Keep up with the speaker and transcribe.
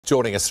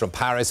Joining us from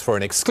Paris for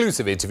an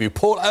exclusive interview,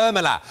 Paul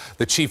Hermelin,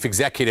 the Chief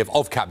Executive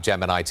of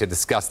Capgemini, to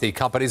discuss the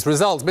company's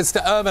results. Mr.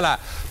 Hermelin,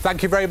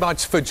 thank you very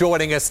much for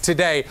joining us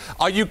today.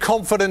 Are you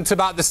confident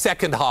about the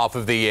second half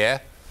of the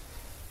year?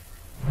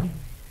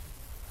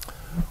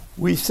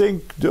 We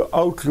think the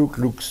outlook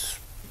looks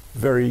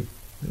very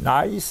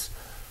nice.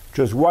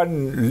 Just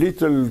one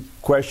little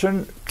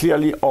question.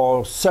 Clearly,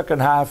 our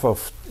second half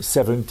of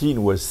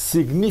 2017 was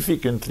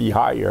significantly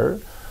higher.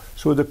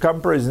 So the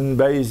comparison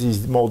base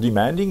is more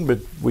demanding, but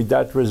with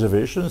that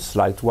reservation,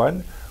 slight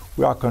one,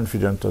 we are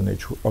confident on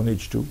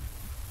H2.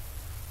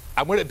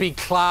 And will it be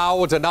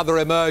cloud and other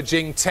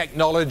emerging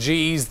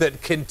technologies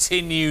that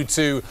continue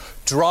to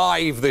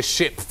drive the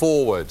ship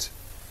forward?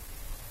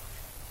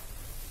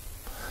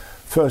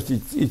 First,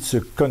 it's a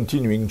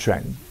continuing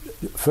trend.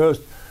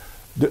 First,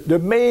 the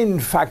main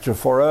factor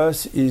for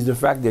us is the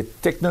fact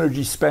that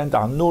technology spend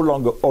are no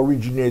longer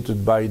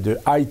originated by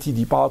the IT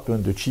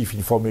department, the Chief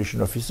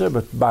Information Officer,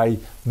 but by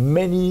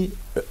many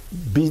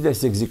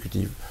business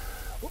executives.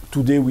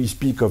 Today we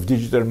speak of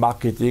digital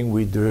marketing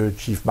with the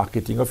Chief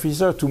Marketing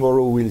Officer.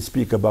 Tomorrow we'll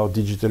speak about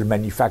digital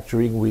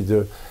manufacturing with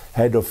the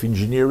Head of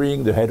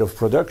Engineering, the Head of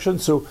Production.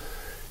 So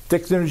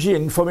technology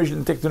and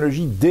information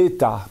technology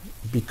data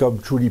become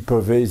truly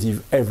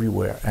pervasive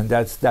everywhere, and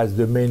that's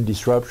the main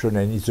disruption,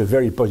 and it's a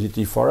very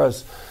positive for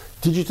us.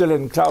 Digital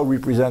and cloud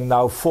represent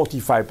now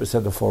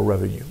 45% of our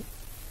revenue.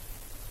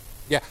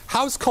 Yeah,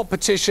 how's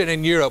competition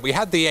in Europe? We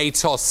had the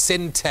Atos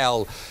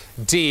Syntel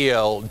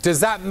deal.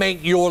 Does that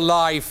make your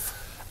life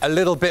a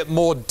little bit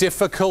more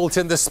difficult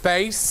in the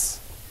space?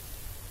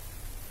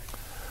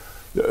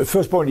 The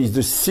first point is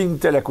the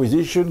Syntel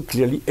acquisition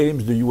clearly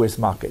aims the US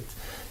market.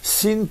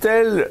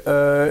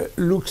 Syntel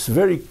looks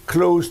very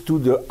close to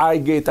the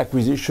iGate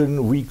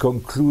acquisition we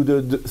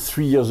concluded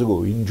 3 years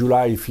ago, in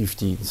July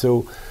 15.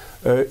 So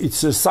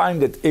it's a sign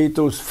that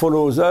Atos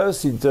follows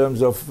us in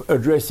terms of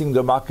addressing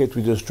the market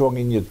with a strong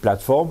Indian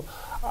platform.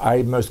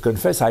 I must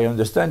confess I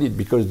understand it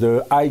because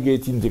the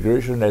iGate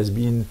integration has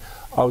been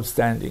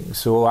outstanding.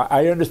 So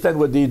I understand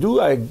what they do.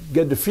 I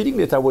get the feeling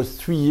that I was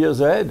 3 years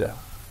ahead.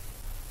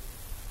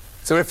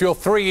 So if you're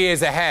 3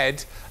 years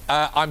ahead,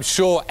 I'm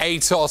sure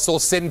Atos or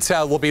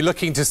Syntel will be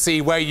looking to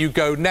see where you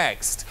go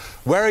next.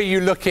 Where are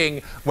you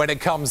looking when it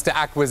comes to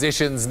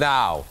acquisitions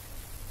now?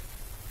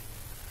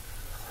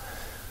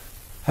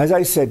 As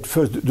I said,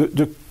 first,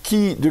 the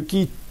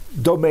key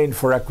domain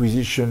for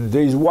acquisition,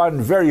 there is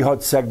one very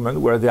hot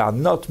segment where there are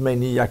not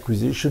many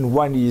acquisitions.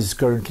 One is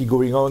currently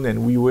going on,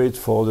 and we wait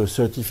for the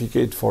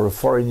certificate for a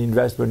foreign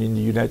investment in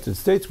the United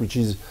States, which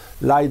is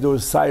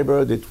Leidos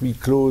Cyber that we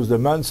closed a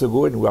month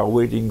ago, and we are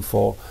waiting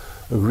for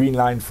a green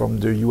line from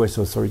the US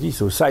authorities.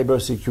 So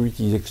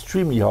cybersecurity is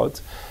extremely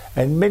hot,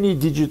 and many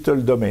digital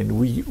domains.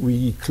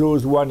 We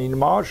closed one in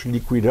March,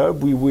 Liquid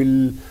Hub. We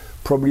will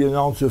probably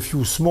announce a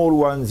few small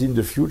ones in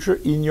the future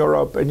in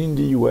Europe and in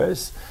the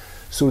US.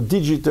 So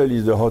digital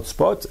is the hot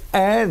spot,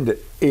 and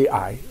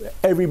AI.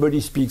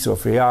 Everybody speaks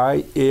of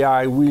AI.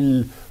 AI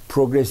will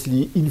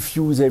progressively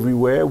infuse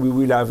everywhere. We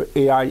will have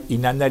AI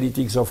in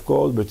analytics, of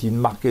course, but in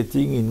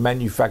marketing, in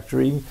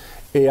manufacturing,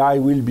 AI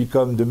will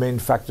become the main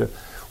factor.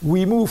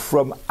 We move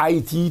from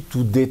IT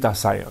to data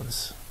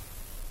science.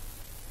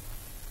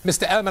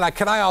 Mr. Hermelin,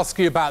 can I ask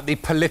you about the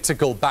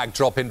political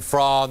backdrop in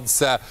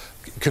France?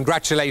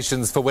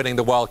 Congratulations for winning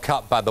the World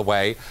Cup, by the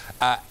way.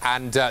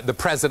 And the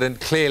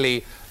president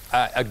clearly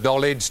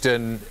acknowledged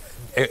and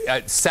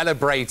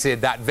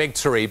celebrated that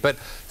victory. But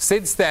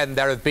since then,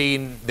 there have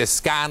been this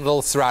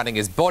scandal surrounding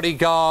his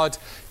bodyguard.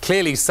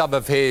 Clearly, some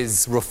of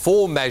his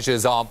reform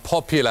measures aren't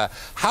popular.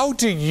 How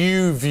do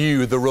you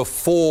view the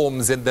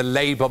reforms in the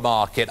labour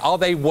market? Are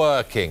they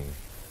working?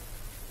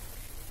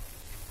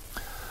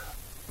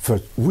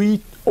 First,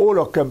 all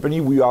our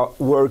company, we are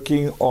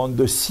working on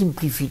the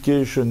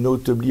simplification,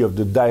 notably of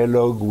the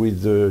dialogue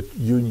with the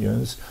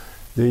unions.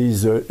 There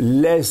is a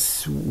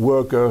less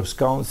workers'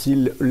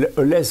 council,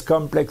 a less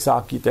complex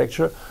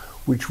architecture,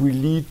 which will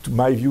lead, to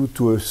my view,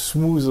 to a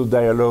smoother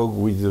dialogue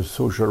with the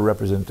social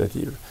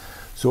representative.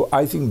 So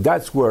I think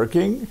that's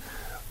working.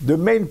 The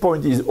main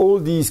point is all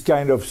these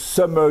kind of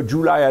summer,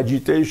 July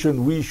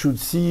agitation, we should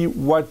see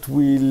what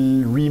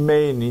will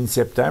remain in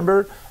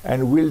September,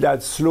 and will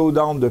that slow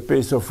down the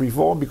pace of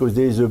reform, because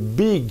there is a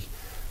big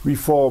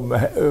reform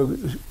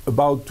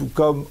about to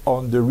come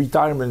on the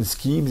retirement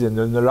schemes and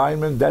an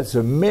alignment. That's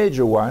a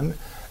major one,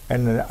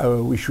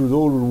 and we should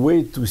all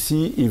wait to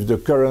see if the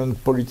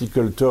current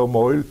political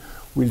turmoil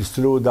will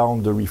slow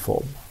down the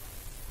reform.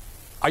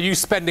 Are you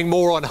spending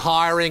more on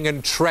hiring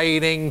and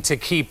training to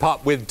keep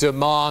up with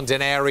demand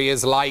in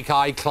areas like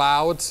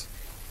iCloud?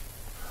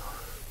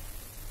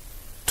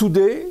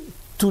 Today,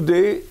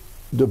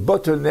 the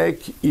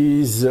bottleneck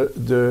is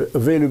the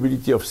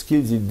availability of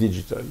skills in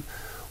digital.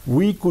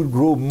 We could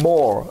grow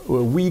more.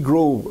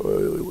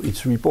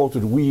 It's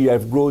reported we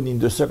have grown in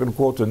the second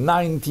quarter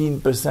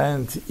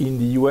 19% in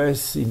the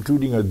US,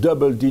 including a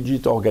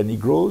double-digit organic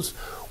growth.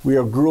 We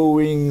are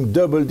growing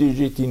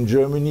double-digit in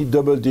Germany,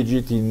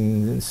 double-digit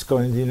in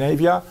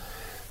Scandinavia.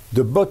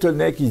 The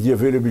bottleneck is the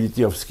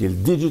availability of skills,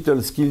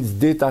 digital skills,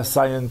 data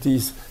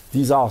scientists,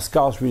 These are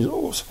scarce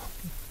resources.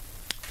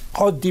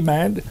 Hot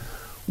demand.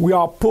 We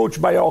are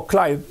poached by our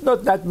clients,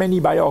 not that many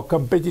by our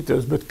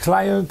competitors, but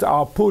clients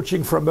are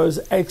poaching from us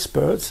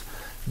experts.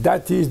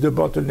 That is the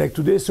bottleneck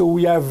today. So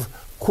we have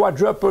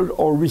quadrupled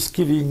our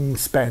reskilling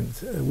spend.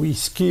 We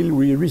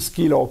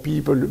reskill our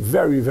people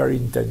very, very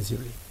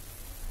intensively.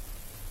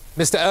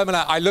 Mr.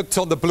 Hermelin, I looked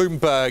on the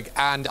Bloomberg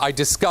and I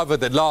discovered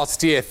that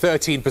last year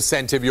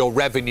 13% of your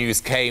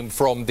revenues came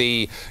from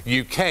the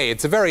UK.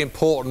 It's a very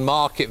important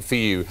market for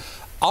you.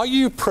 Are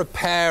you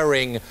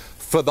preparing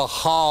for the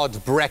hard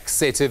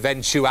Brexit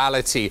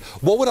eventuality?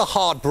 What would a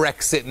hard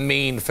Brexit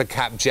mean for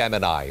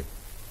Capgemini?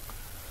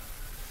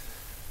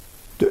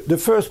 The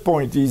first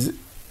point is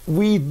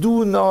we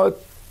do not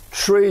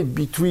trade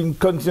between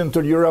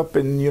continental Europe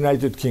and the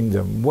United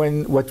Kingdom.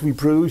 When what we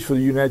produce for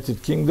the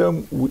United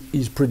Kingdom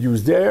is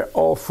produced there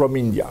or from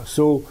India.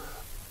 So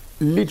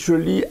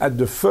literally at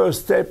the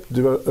first step,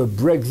 a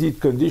Brexit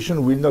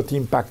condition will not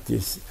impact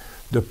this.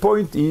 The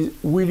point is,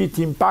 will it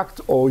impact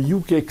our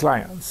UK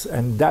clients?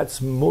 And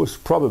that's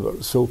most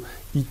probable. So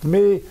it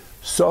may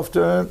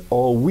soften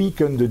or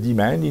weaken the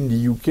demand in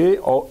the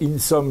UK or in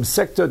some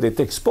sector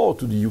that export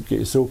to the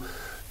UK. So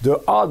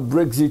the hard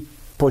Brexit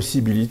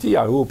possibility,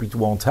 I hope it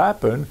won't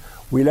happen,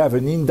 will have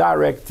an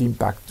indirect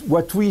impact.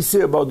 What we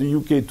say about the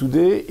UK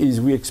today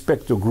is we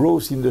expect a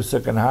growth in the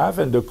second half,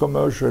 and the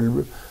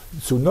commercial,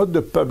 so not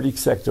the public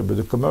sector, but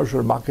the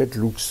commercial market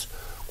looks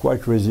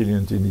quite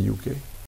resilient in the UK.